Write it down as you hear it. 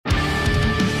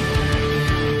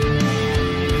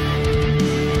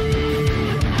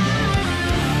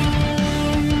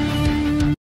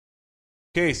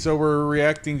Okay, so we're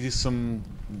reacting to some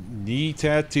knee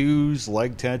tattoos,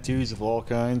 leg tattoos of all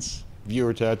kinds,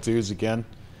 viewer tattoos again.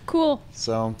 Cool.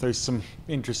 So there's some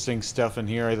interesting stuff in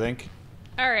here, I think.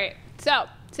 Alright, so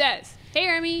it says, "Hey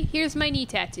Remy, here's my knee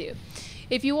tattoo.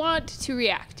 If you want to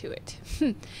react to it."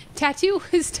 Tattoo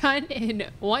was done in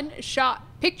one shot.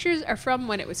 Pictures are from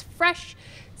when it was fresh.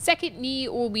 Second knee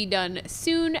will be done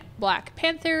soon. Black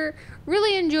Panther.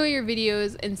 Really enjoy your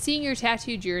videos and seeing your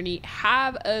tattoo journey.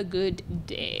 Have a good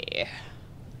day.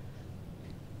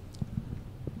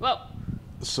 Whoa.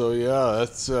 So yeah,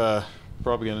 that's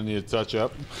probably gonna need a touch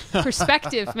up.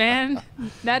 Perspective, man.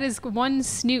 That is one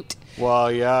snoot.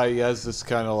 Well, yeah, he has this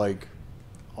kind of like,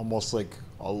 almost like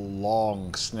a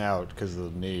long snout because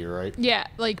of the knee, right? Yeah,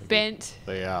 like bent.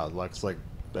 Yeah, it looks like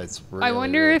that's really, I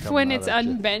wonder really if coming when out it's at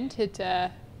you. unbent,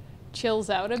 it chills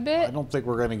out a bit. I don't think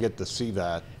we're gonna get to see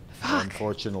that. Fuck.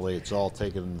 Unfortunately, it's all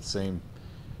taken in the same.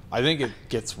 I think it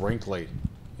gets wrinkly.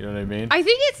 You know what I mean? I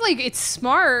think it's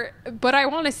smart, but I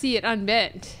want to see it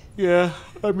unbent. Yeah,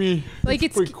 I mean, Like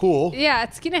it's pretty cool. Yeah,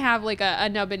 it's gonna have like a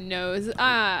nubbin nose.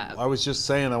 I was just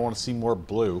saying I want to see more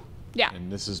blue. Yeah.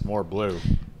 And this is more blue.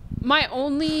 My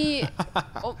only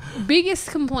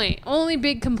only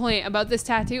big complaint about this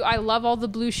tattoo, I love all the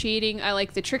blue shading. I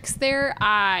like the tricks there.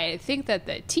 I think that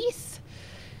the teeth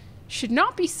should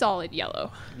not be solid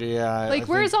yellow. Yeah. Like,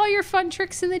 where's all your fun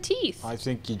tricks in the teeth? I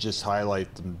think you just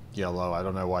highlight them yellow. I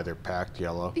don't know why they're packed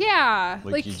yellow. Yeah.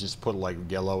 Like you just put like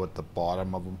yellow at the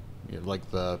bottom of them, like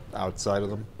the outside of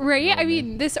them. Right. You know Yeah. what I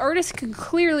mean, this artist can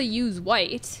clearly use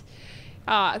white.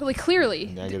 Like clearly.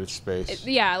 Negative space.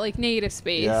 Yeah, like negative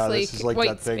space. Yeah, like this is like white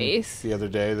that thing space. the other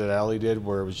day that Allie did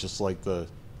where it was just like the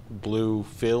blue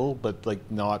fill, but like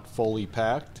not fully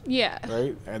packed. Yeah.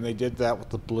 Right? And they did that with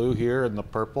the blue here and the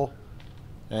purple.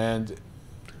 And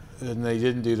they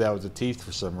didn't do that with the teeth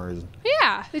for some reason.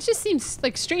 Yeah, it just seems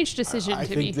like a strange decision I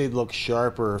to me. think they'd look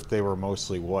sharper if they were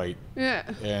mostly white. Yeah.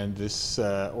 And this,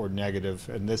 or negative.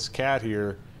 And this cat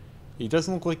here, he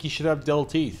doesn't look like he should have dull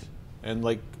teeth. And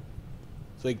like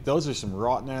those are some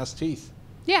rotten ass teeth.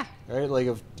 Yeah. Right? Like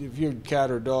if your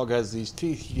cat or dog has these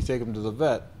teeth, you take them to the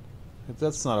vet. If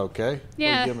that's not okay.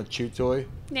 Yeah. Like give them a chew toy.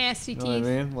 Nasty You know teeth. what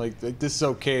I mean? Like this is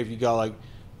okay if you got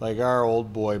like our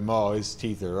old boy Mo, his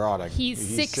teeth are rotting. He's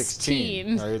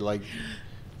 16. Right? Like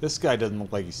this guy doesn't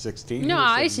look like he's 16. No, He looks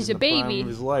like this he's is in a the prime baby. of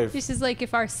his life. This is like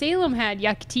if our Salem had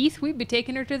yuck teeth, we'd be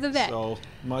taking her to the vet. So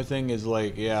my thing is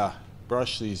like, yeah,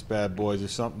 brush these bad boys or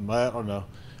something. I don't know.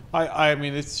 I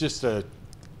mean, it's just a.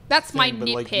 That's my thing, but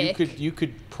nitpick. like you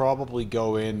could probably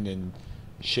go in and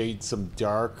shade some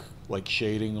dark like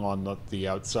shading on the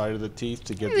outside of the teeth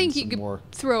to give I think them you some could more.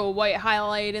 throw a white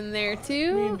highlight in there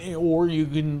too. I mean, or you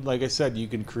can, like I said, you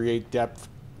can create depth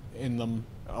in them,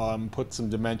 put some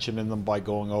dimension in them by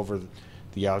going over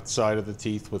the outside of the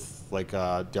teeth with like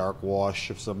a dark wash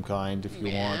of some kind if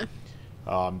you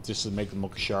want, just to make them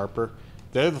look sharper.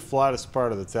 They're the flattest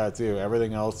part of the tattoo.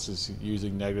 Everything else is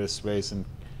using negative space and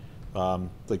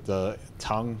like the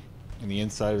tongue and the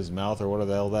inside of his mouth or whatever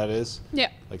the hell that is. Yeah.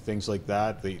 Like things like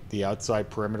that. The outside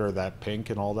perimeter, that pink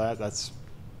and all that. That's,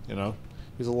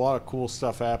 there's a lot of cool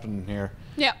stuff happening here.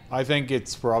 Yeah. I think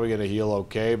it's probably going to heal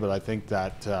okay, but I think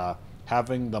that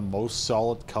having the most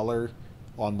solid color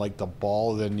on like the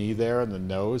ball of the knee there and the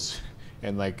nose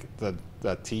and like the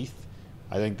teeth,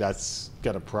 I think that's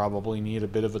going to probably need a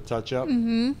bit of a touch up.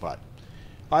 Mm-hmm. But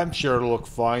I'm sure it'll look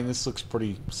fine. This looks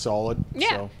pretty solid. Yeah.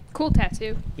 So. Cool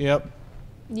tattoo. Yep.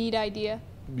 Neat idea.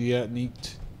 Yeah,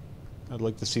 neat. I'd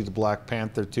like to see the Black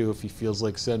Panther too if he feels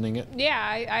like sending it.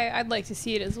 Yeah, I'd like to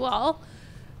see it as well.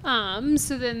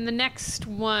 So then the next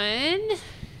one,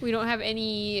 we don't have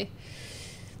any.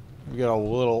 We got a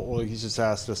little. Well, he just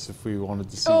asked us if we wanted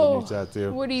to see the new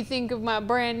tattoo. What do you think of my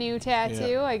brand new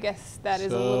tattoo? Yeah. I guess that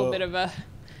is a little bit of a.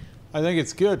 I think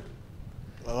it's good.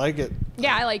 I like it.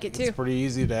 Yeah, I like it too. It's pretty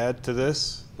easy to add to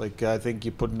this. Like I think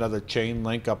you put another chain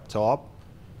link up top.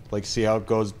 Like see how it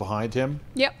goes behind him.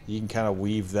 Yep. You can kind of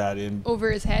weave that in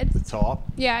Over his head. the top.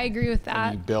 Yeah, I agree with And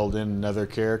that. you build in another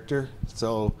character.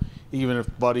 So even if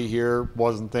Buddy here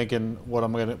wasn't thinking what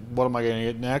am I gonna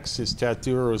get next, his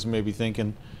tattooer was maybe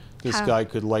thinking this guy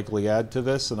could likely add to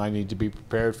this, and I need to be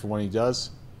prepared for when he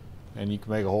does. And you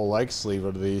can make a whole leg sleeve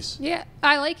out of these. Yeah,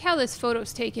 I like how this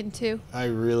photo's taken too. I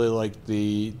really like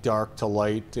the dark to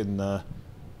light and the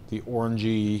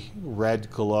orangey red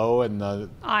glow and the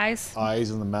Eyes.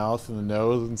 eyes and the mouth and the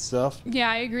nose and stuff. Yeah,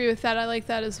 I agree with that. I like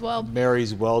that as well.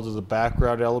 Marries well to the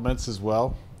background elements as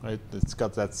well. Right? It's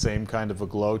got that same kind of a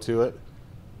glow to it,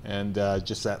 and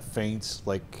just that faint,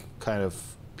 like kind of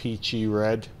peachy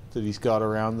red that he's got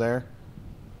around there.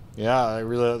 Yeah,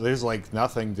 there's like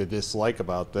nothing to dislike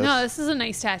about this. No, this is a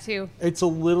nice tattoo. It's a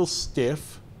little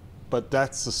stiff, but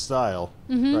that's the style,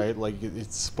 right? Like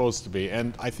it's supposed to be.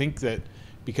 And I think that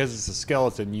because it's a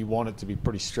skeleton, you want it to be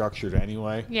pretty structured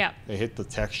anyway. Yeah. They hit the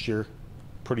texture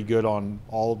pretty good on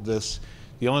all of this.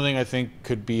 The only thing I think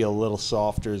could be a little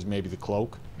softer is maybe the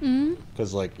cloak.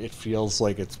 Because like it feels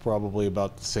like it's probably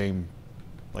about the same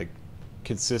like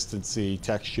consistency,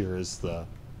 texture as the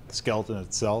skeleton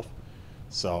itself.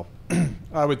 So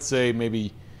I would say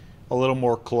maybe a little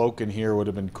more cloak in here would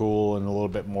have been cool, and a little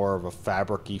bit more of a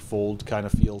fabric-y fold kind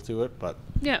of feel to it. But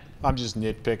yeah, I'm just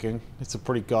nitpicking. It's a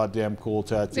pretty goddamn cool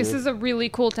tattoo. This is a really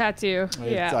cool tattoo.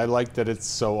 Yeah. I like that it's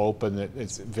so open that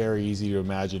it's very easy to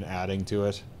imagine adding to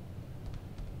it.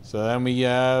 So then we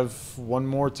have one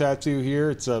more tattoo here.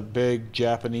 It's a big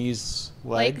Japanese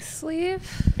leg sleeve.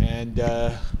 And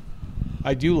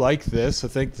I do like this. I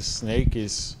think the snake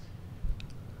is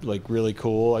like really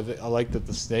cool. I like that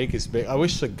the snake is big. I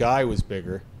wish the guy was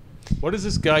bigger. What is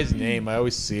this guy's name? I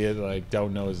always see it and I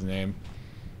don't know his name.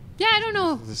 Yeah, I don't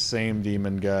know. The same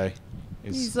demon guy.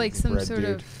 He's like some sort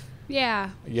of... Yeah.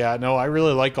 Yeah, no, I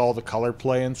really like all the color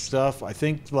play and stuff. I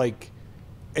think like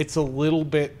it's a little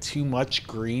bit too much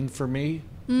green for me.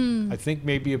 I think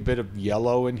maybe a bit of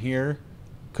yellow in here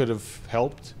could have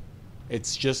helped.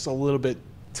 It's just a little bit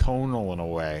tonal in a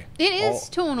way. It is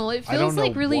tonal. It feels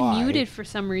like really muted for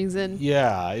some reason.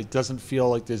 Yeah, it doesn't feel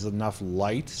like there's enough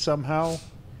light somehow,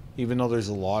 even though there's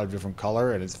a lot of different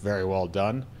color and it's very well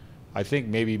done. I think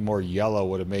maybe more yellow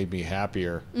would have made me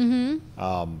happier.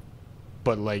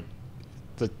 But like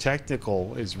the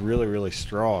technical is really, really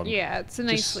strong. Yeah, it's a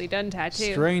nicely done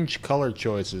tattoo. Strange color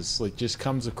choices. Like just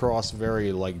comes across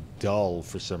very like dull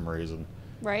for some reason.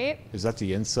 Right? Is that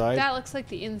the inside? That looks like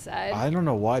the inside. I don't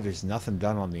know why there's nothing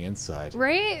done on the inside.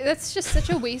 Right? That's just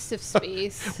such a waste of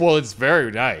space. Well, it's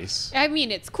very nice. I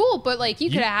mean, it's cool, but like you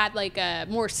could have had like a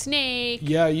more snake.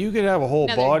 Yeah, you could have a whole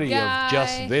body guy. of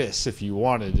just this if you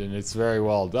wanted, and it's very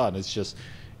well done. It's just,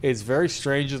 it's very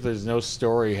strange that there's no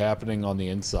story happening on the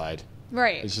inside.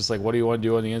 Right. It's just like, what do you want to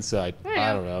do on the inside?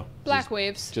 I don't know. Black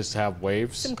waves. Just have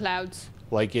waves. Some clouds.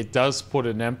 Like it does put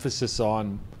an emphasis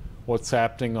on what's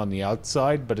happening on the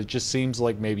outside, but it just seems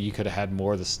like maybe you could have had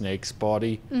more of the snake's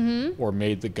body, or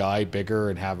made the guy bigger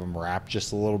and have him wrap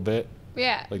just a little bit.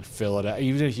 Yeah. Like fill it out.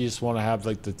 Even if you just want to have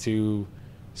like the two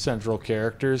central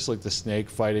characters, like the snake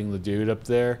fighting the dude up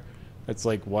there, it's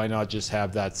like, why not just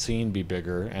have that scene be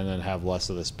bigger and then have less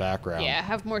of this background? Yeah,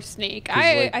 have more snake.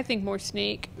 Like, I think more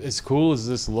snake. As cool as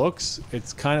this looks,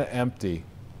 it's kind of empty.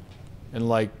 And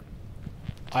like,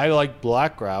 I like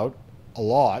Blackgrout a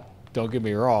lot, don't get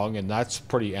me wrong, and that's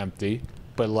pretty empty.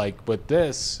 But like with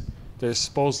this, there's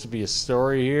supposed to be a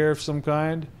story here of some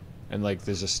kind, and like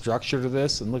there's a structure to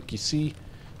this. And look, you see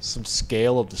some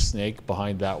scale of the snake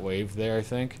behind that wave there, I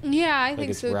think. Yeah, I like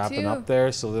think so too. it's wrapping up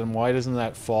there. So then why doesn't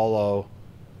that follow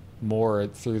more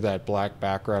through that black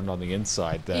background on the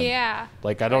inside then? Yeah.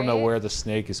 Like I don't know where the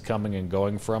snake is coming and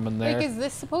going from in there. Like, is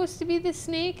this supposed to be the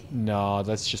snake? No,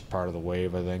 that's just part of the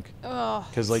wave, I think. Oh,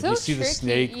 because like so you see tricky. the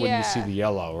snake when you see the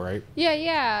yellow, right? Yeah,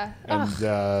 yeah.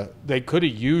 And they could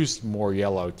have used more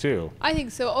yellow too. I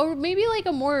think so, or maybe like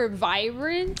a more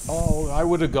vibrant. Oh, I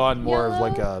would have gone more yellow? of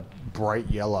like a bright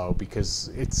yellow because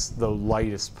it's the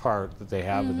lightest part that they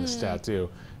have in this tattoo.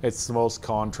 It's the most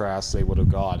contrast they would have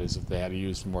got is if they had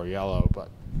used more yellow. But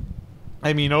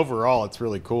I mean, overall, it's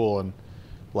really cool. And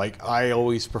like, I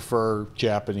always prefer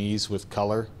Japanese with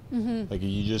color. Like,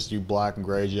 you just do black and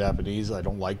gray Japanese. I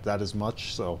don't like that as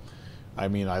much. So, I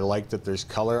mean, I like that there's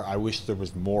color. I wish there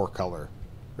was more color,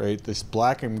 right? This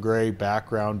black and gray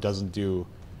background doesn't do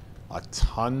a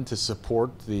ton to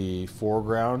support the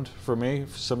foreground for me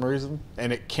for some reason.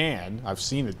 And it can. I've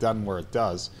seen it done where it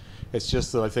does. It's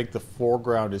just that I think the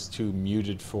foreground is too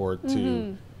muted for it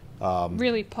to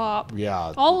really pop.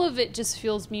 Yeah. All of it just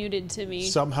feels muted to me.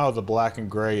 Somehow the black and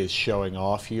gray is showing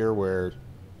off here where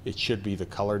it should be the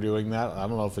color doing that. I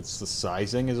don't know if it's the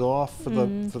sizing is off for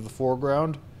the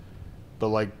foreground. But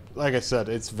like I said,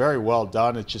 it's very well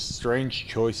done. It's just strange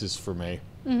choices for me.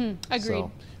 Agreed.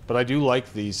 So, but I do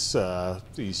like these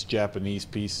Japanese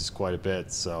pieces quite a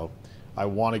bit, so I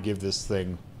want to give this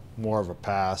thing more of a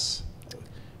pass.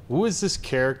 Who is this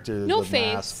character? No the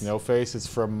Face. Mask? No Face. It's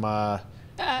from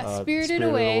Spirited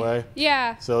Away.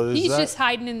 Yeah. So he's just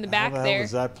hiding in the back how the there. Hell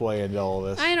does that play into all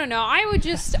this? I don't know. I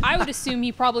would assume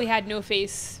he probably had no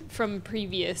face from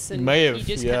previous, and he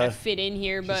just kind of fit in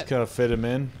here. But just kind of fit him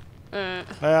in.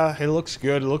 Yeah, it looks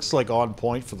good. It looks like on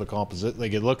point for the composite.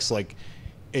 Like it looks like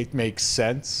it makes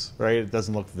sense, right? It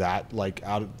doesn't look that like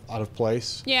out of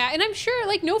place. Yeah, and I'm sure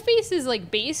like No Face is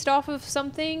like based off of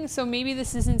something, so maybe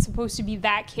this isn't supposed to be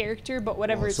that character, but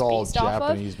whatever it's all based off of.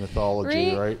 Japanese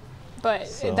mythology, right? But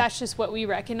So. that's just what we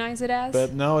recognize it as.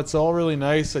 But no, it's all really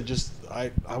nice.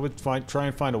 I would try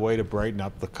and find a way to brighten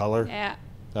up the color. Yeah.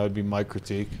 That would be my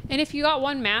critique. And if you got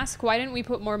one mask, why didn't we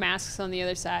put more masks on the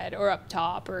other side or up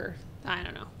top, or I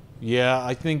don't know. Yeah,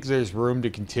 I think there's room to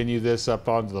continue this up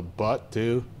onto the butt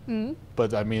too. Mm-hmm.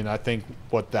 But I mean, I think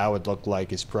what that would look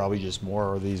like is probably just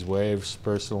more of these waves,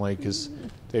 personally, because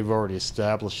they've already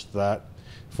established that.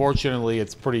 Fortunately,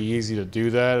 it's pretty easy to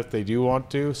do that if they do want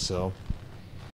to. So